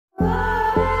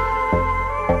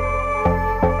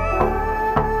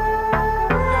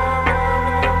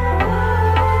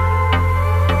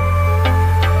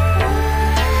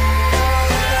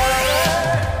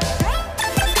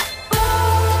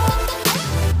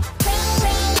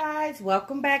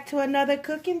welcome back to another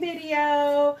cooking video.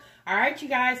 All right, you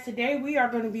guys, today we are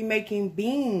going to be making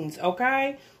beans,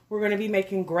 okay? We're going to be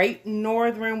making great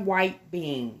northern white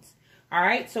beans. All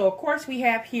right, so of course we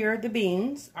have here the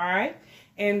beans, all right?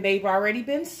 And they've already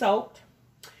been soaked.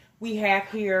 We have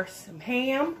here some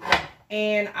ham,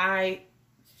 and I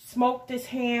smoked this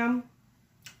ham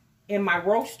in my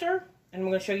roaster, and I'm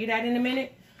going to show you that in a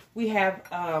minute. We have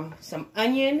some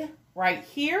onion right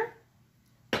here,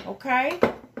 okay?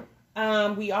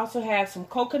 We also have some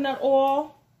coconut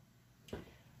oil,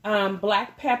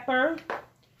 black pepper,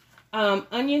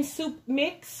 onion soup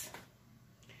mix.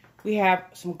 We have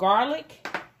some garlic,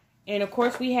 and of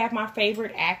course we have my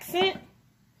favorite accent.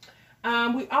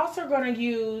 We also are going to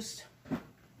use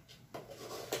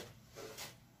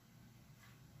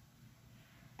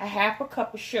a half a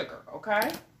cup of sugar,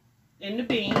 okay, in the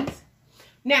beans.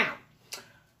 Now,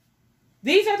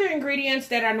 these are the ingredients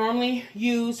that I normally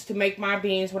use to make my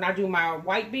beans when I do my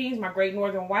white beans, my Great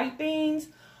Northern white beans.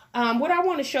 What I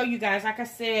want to show you guys, like I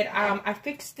said, I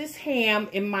fixed this ham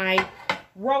in my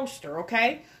roaster,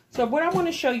 okay? So what I want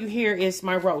to show you here is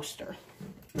my roaster.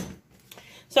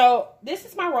 So this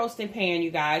is my roasting pan, you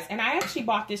guys. And I actually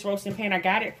bought this roasting pan. I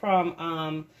got it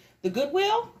from the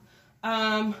Goodwill.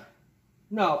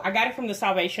 No, I got it from the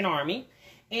Salvation Army.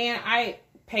 And I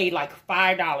paid like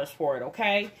 $5 for it,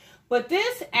 okay? But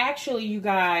this actually, you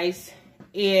guys,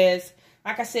 is,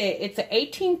 like I said, it's an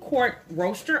 18-quart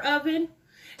roaster oven.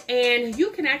 And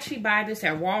you can actually buy this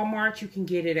at Walmart. You can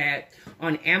get it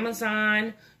on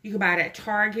Amazon. You can buy it at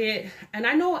Target. And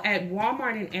I know at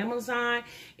Walmart and Amazon,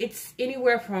 it's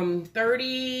anywhere from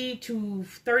 $30 to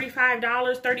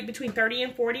 $35, between $30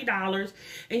 and $40.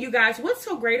 And you guys, what's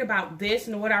so great about this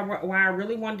and why I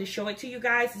really wanted to show it to you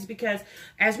guys is because,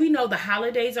 as we know, the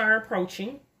holidays are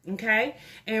approaching, okay?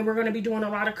 And we're going to be doing a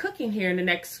lot of cooking here in the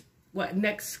next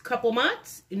couple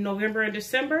months, in November and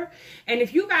December. And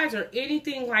if you guys are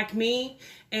anything like me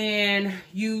and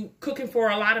you cooking for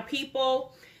a lot of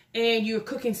people and you're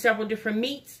cooking several different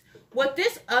meats, what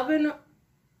this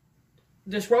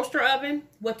roaster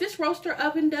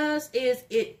oven does is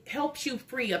it helps you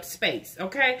free up space,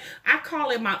 okay? I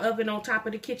call it my oven on top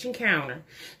of the kitchen counter.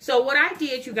 So what I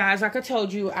did, you guys, like I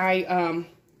told you, I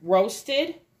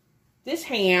roasted this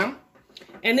ham.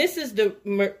 And this is the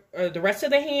rest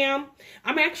of the ham.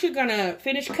 I'm actually going to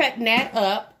finish cutting that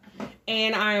up.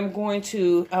 And I am going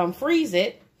to freeze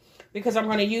it because I'm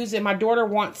going to use it. My daughter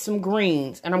wants some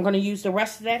greens. And I'm going to use the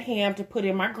rest of that ham to put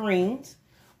in my greens.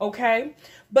 Okay?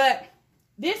 But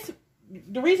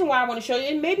the reason why I want to show you,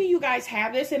 and maybe you guys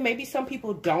have this and maybe some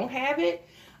people don't have it.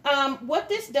 What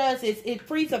this does is it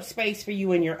frees up space for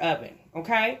you in your oven.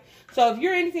 Okay? So if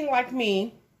you're anything like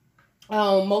me,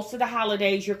 most of the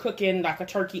holidays you're cooking like a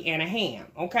turkey and a ham,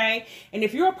 okay? And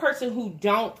if you're a person who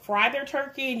don't fry their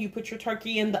turkey and you put your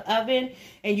turkey in the oven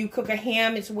and you cook a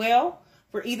ham as well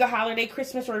for either holiday,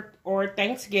 Christmas or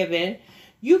Thanksgiving,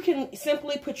 you can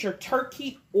simply put your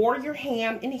turkey or your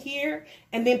ham in here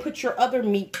and then put your other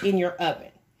meat in your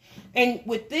oven. And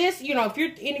with this, you know, if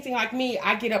you're anything like me,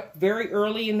 I get up very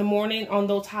early in the morning on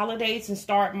those holidays and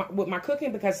start with my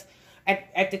cooking because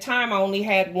at the time, I only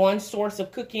had one source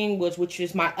of cooking, which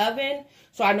is my oven.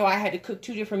 So I know I had to cook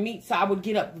 2 different meats. So I would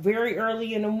get up very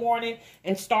early in the morning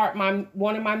and start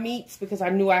one of my meats because I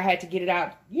knew I had to get it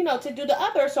out, you know, to do the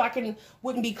other so I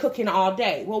wouldn't be cooking all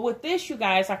day. Well, with this, you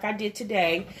guys, like I did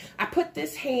today, I put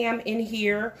this ham in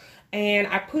here and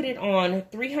I put it on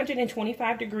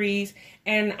 325 degrees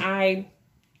and I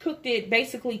cooked it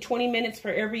basically 20 minutes for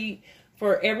every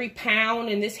pound,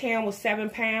 and this ham was 7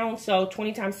 pounds, so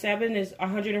 20 times 7 is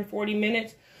 140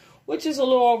 minutes, which is a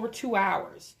little over 2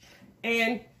 hours.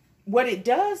 And what it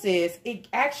does is, it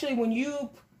actually, when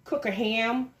you cook a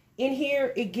ham in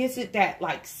here, it gives it that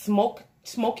like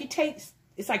smoky taste.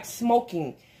 It's like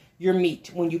smoking your meat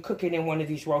when you cook it in one of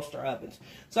these roaster ovens.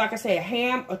 So like I say, a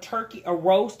ham, a turkey, a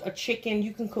roast, a chicken,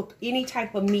 you can cook any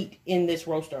type of meat in this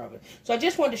roaster oven. So I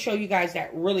just wanted to show you guys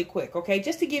that really quick, okay?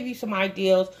 Just to give you some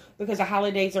ideas because the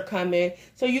holidays are coming,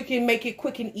 so you can make it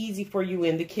quick and easy for you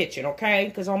in the kitchen, okay?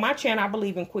 Because on my channel, I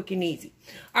believe in quick and easy.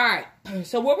 All right,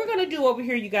 so what we're going to do over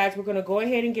here, you guys, we're going to go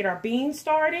ahead and get our beans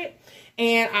started.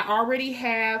 And I already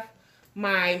have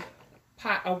my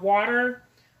pot of water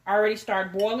already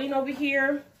started boiling over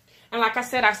here. And like I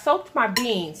said, I soaked my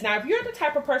beans. Now, if you're the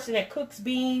type of person that cooks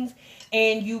beans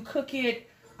and you cook it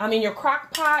in your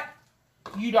crock pot,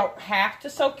 you don't have to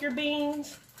soak your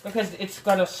beans because it's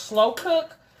going to slow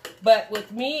cook. But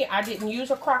with me, I didn't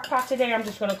use a crock pot today. I'm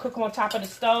just going to cook them on top of the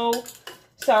stove.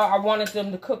 So I wanted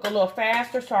them to cook a little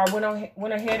faster. So I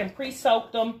went ahead and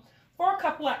pre-soaked them for a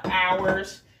couple of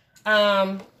hours.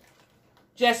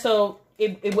 Just so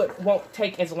it won't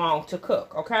take as long to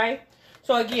cook, okay?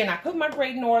 So again, I put my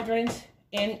Great Northerns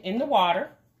in the water,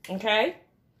 okay?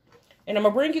 And I'm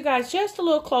going to bring you guys just a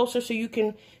little closer so you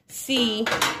can see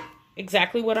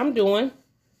exactly what I'm doing.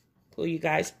 Pull you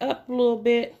guys up a little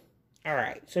bit. All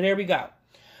right, so there we go.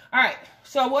 All right,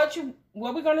 so what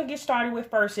we're going to get started with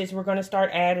first is we're going to start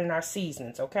adding our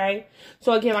seasonings, okay?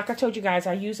 So again, like I told you guys,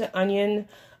 I use an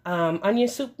onion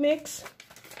soup mix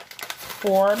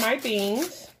for my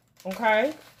beans,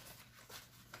 okay?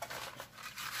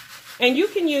 And you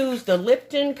can use the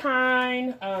Lipton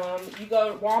kind. You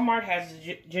go to Walmart, has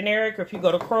generic, or if you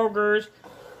go to Kroger's,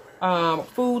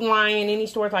 Food Lion, any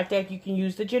stores like that, you can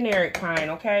use the generic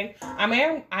kind, okay? I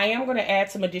am going to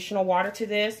add some additional water to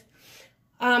this.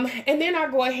 And then I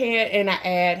go ahead and I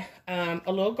add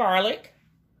a little garlic,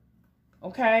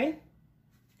 okay?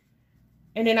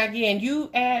 And then again,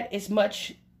 you add as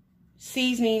much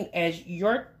seasoning as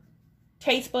your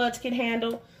taste buds can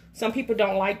handle. Some people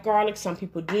don't like garlic, some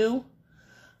people do.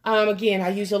 Again, I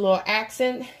use a little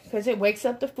accent because it wakes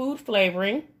up the food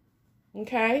flavoring,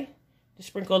 okay? Just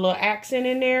sprinkle a little accent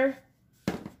in there.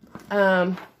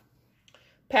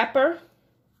 Pepper.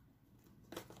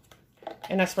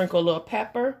 And I sprinkle a little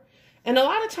pepper. And a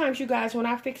lot of times, you guys, when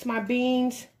I fix my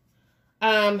beans,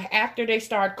 after they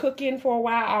start cooking for a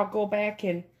while, I'll go back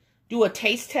and do a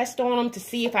taste test on them to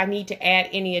see if I need to add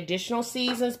any additional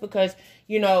seasons, because,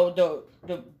 you know,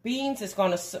 the beans are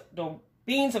going to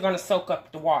soak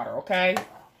up the water, okay?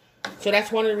 So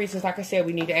that's one of the reasons, like I said,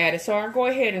 we need to add it. So I go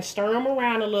ahead and stir them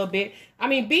around a little bit. I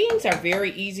mean, beans are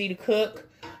very easy to cook.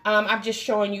 I'm just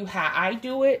showing you how I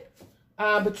do it.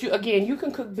 But again, you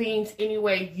can cook beans any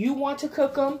way you want to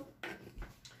cook them.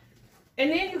 And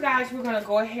then, you guys, we're going to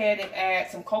go ahead and add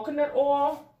some coconut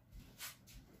oil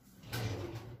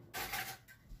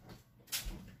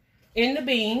in the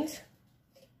beans.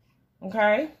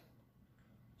 Okay.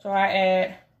 So I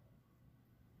add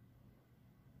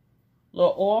a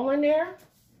little oil in there.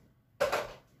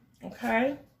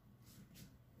 Okay.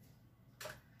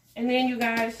 And then, you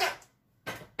guys,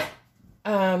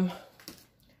 add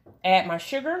my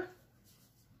sugar.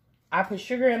 I put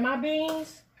sugar in my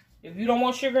beans. If you don't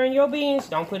want sugar in your beans,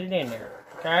 don't put it in there,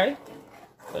 okay?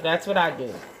 So that's what I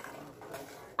do.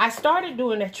 I started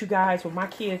doing that, you guys, when my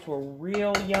kids were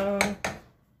real young,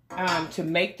 to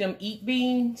make them eat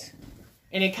beans.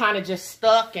 And it kind of just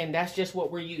stuck, and that's just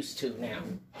what we're used to now,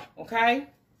 okay?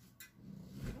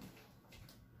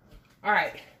 All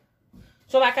right.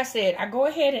 So like I said, I go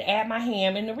ahead and add my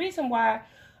ham. And the reason why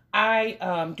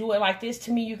I do it like this,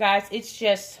 to me, you guys, it's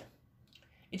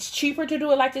cheaper to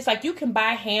do it like this. Like, you can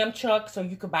buy ham chucks, or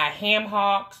you can buy ham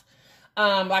hocks.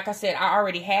 Like I said, I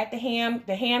already had the ham.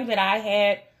 The ham that I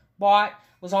had bought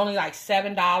was only like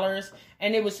 $7,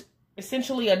 and it was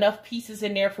essentially enough pieces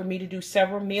in there for me to do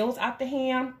several meals out the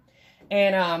ham.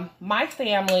 And my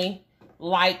family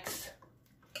likes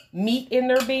meat in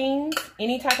their beans.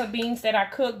 Any type of beans that I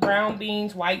cook, brown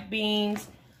beans, white beans,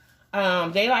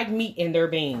 they like meat in their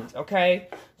beans, okay?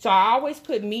 So I always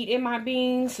put meat in my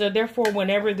beans. So therefore,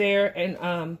 whenever they're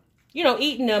you know,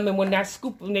 eating them, and when they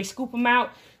scoop them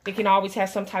out, they can always have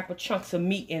some type of chunks of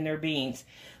meat in their beans.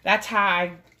 That's how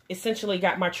I essentially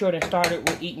got my children started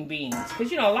with eating beans.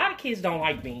 Because, you know, a lot of kids don't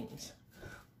like beans.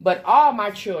 But all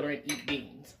my children eat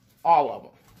beans. All of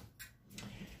them.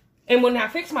 And when I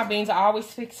fix my beans, I always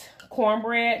fix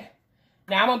cornbread.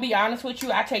 Now, I'm going to be honest with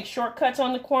you. I take shortcuts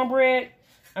on the cornbread.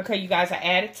 Okay, you guys, I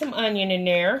added some onion in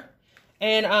there.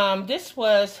 And I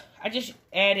just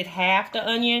added half the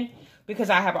onion because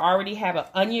I already have an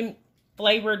onion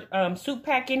flavored soup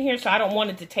pack in here. So I don't want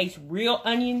it to taste real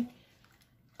onion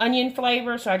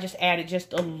flavor. So I just added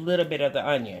just a little bit of the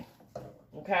onion.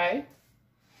 Okay.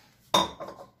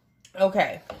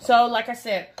 Okay. So like I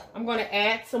said, I'm going to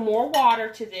add some more water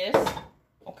to this.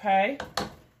 Okay.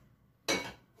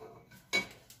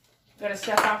 Gotta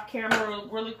step off camera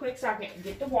really quick so I can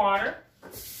get the water.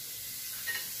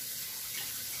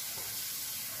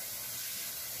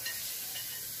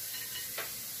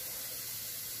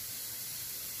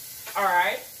 All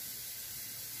right.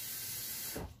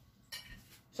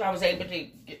 So I was able to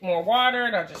get more water,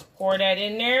 and I'll just pour that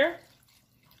in there.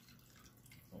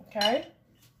 Okay.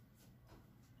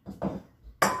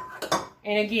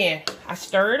 And again, I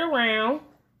stir it around.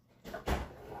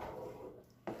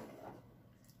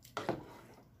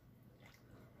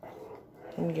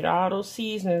 And get all those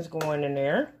seasonings going in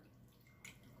there.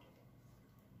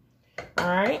 All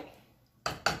right.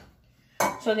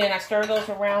 So then I stir those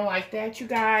around like that, you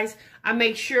guys. I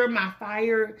make sure my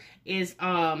fire is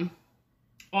on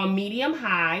medium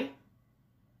high.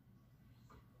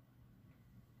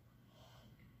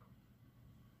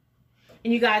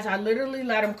 And you guys, I literally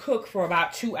let them cook for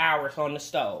about 2 hours on the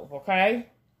stove, okay?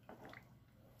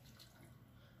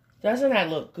 Doesn't that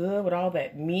look good with all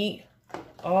that meat?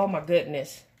 Oh my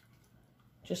goodness.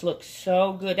 Just looks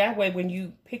so good. That way when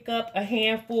you pick up a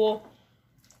handful,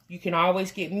 you can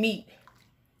always get meat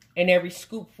in every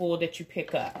scoopful that you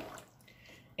pick up.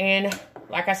 And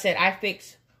like I said, I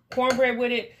fix cornbread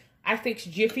with it. I fix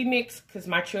Jiffy Mix because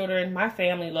my children, my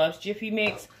family loves Jiffy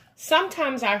Mix.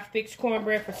 Sometimes I fix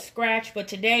cornbread from scratch, but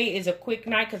today is a quick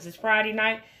night because it's Friday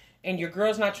night and your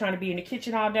girl's not trying to be in the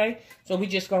kitchen all day. So we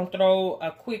just going to throw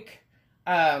a quick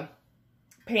pan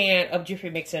of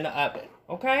Jiffy Mix in the oven,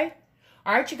 okay?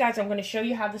 All right, you guys, I'm going to show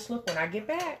you how this looks when I get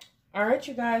back. All right,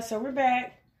 you guys, so we're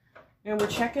back and we're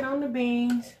checking on the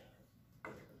beans.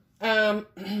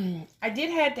 I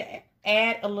did have to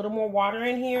add a little more water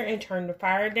in here and turn the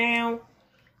fire down.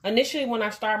 Initially, when I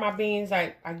start my beans,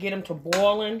 I get them to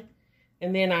boiling,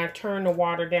 and then I turn the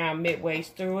water down midway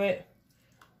through it.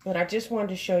 But I just wanted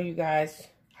to show you guys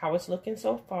how it's looking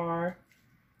so far.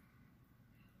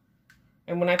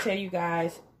 And when I tell you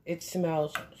guys, it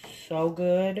smells so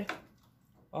good.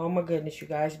 Oh my goodness, you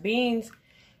guys. Beans,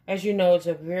 as you know, is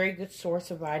a very good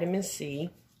source of vitamin C.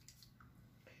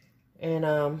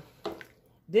 And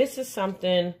this is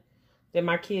something that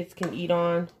my kids can eat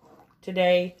on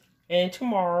today and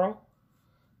tomorrow,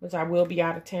 because I will be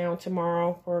out of town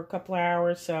tomorrow for a couple of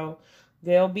hours. So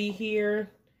they'll be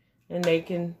here and they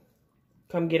can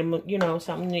come get them, you know,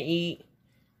 something to eat.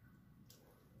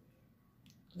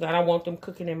 Because I don't want them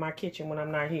cooking in my kitchen when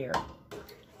I'm not here.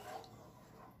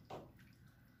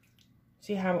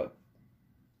 See how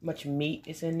much meat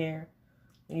is in there?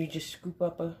 And you just scoop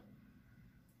up a...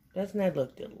 Doesn't that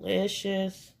look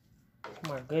delicious? Oh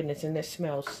my goodness, and this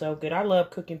smells so good. I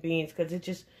love cooking beans because it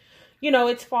just, you know,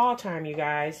 it's fall time, you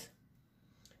guys.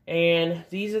 And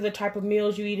these are the type of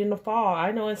meals you eat in the fall.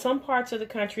 I know in some parts of the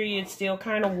country it's still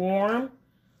kind of warm.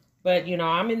 But, you know,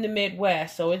 I'm in the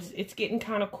Midwest, so it's getting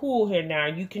kind of cool here now.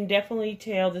 You can definitely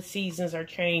tell the seasons are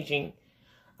changing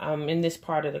in this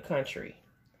part of the country.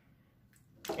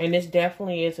 And this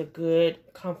definitely is a good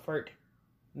comfort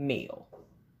meal.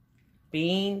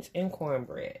 Beans and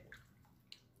cornbread.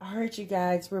 All right, you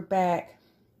guys, we're back.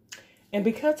 And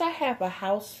because I have a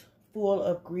house full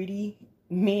of greedy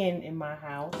men in my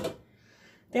house,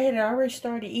 they had already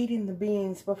started eating the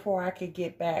beans before I could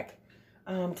get back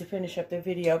to finish up the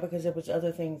video, because there was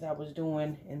other things I was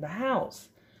doing in the house.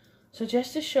 So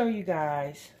just to show you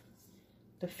guys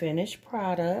the finished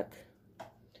product,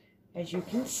 as you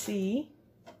can see,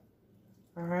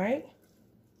 all right.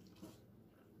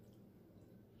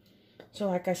 So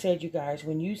like I said, you guys,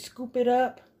 when you scoop it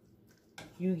up,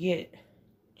 you get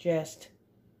just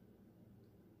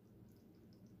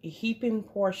a heaping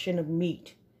portion of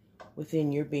meat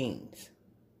within your beans.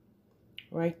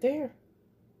 Right there.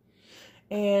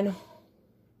 And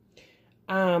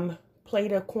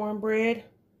plate of cornbread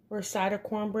or a side of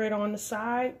cornbread on the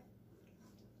side.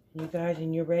 You guys,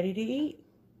 and you're ready to eat.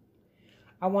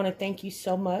 I want to thank you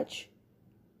so much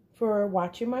for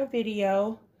watching my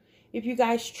video. If you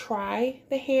guys try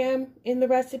the ham in the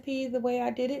recipe the way I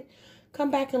did it,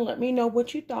 come back and let me know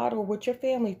what you thought or what your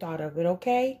family thought of it,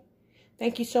 okay?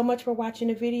 Thank you so much for watching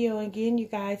the video. Again, you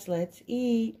guys, let's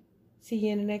eat. See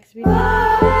you in the next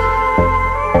video.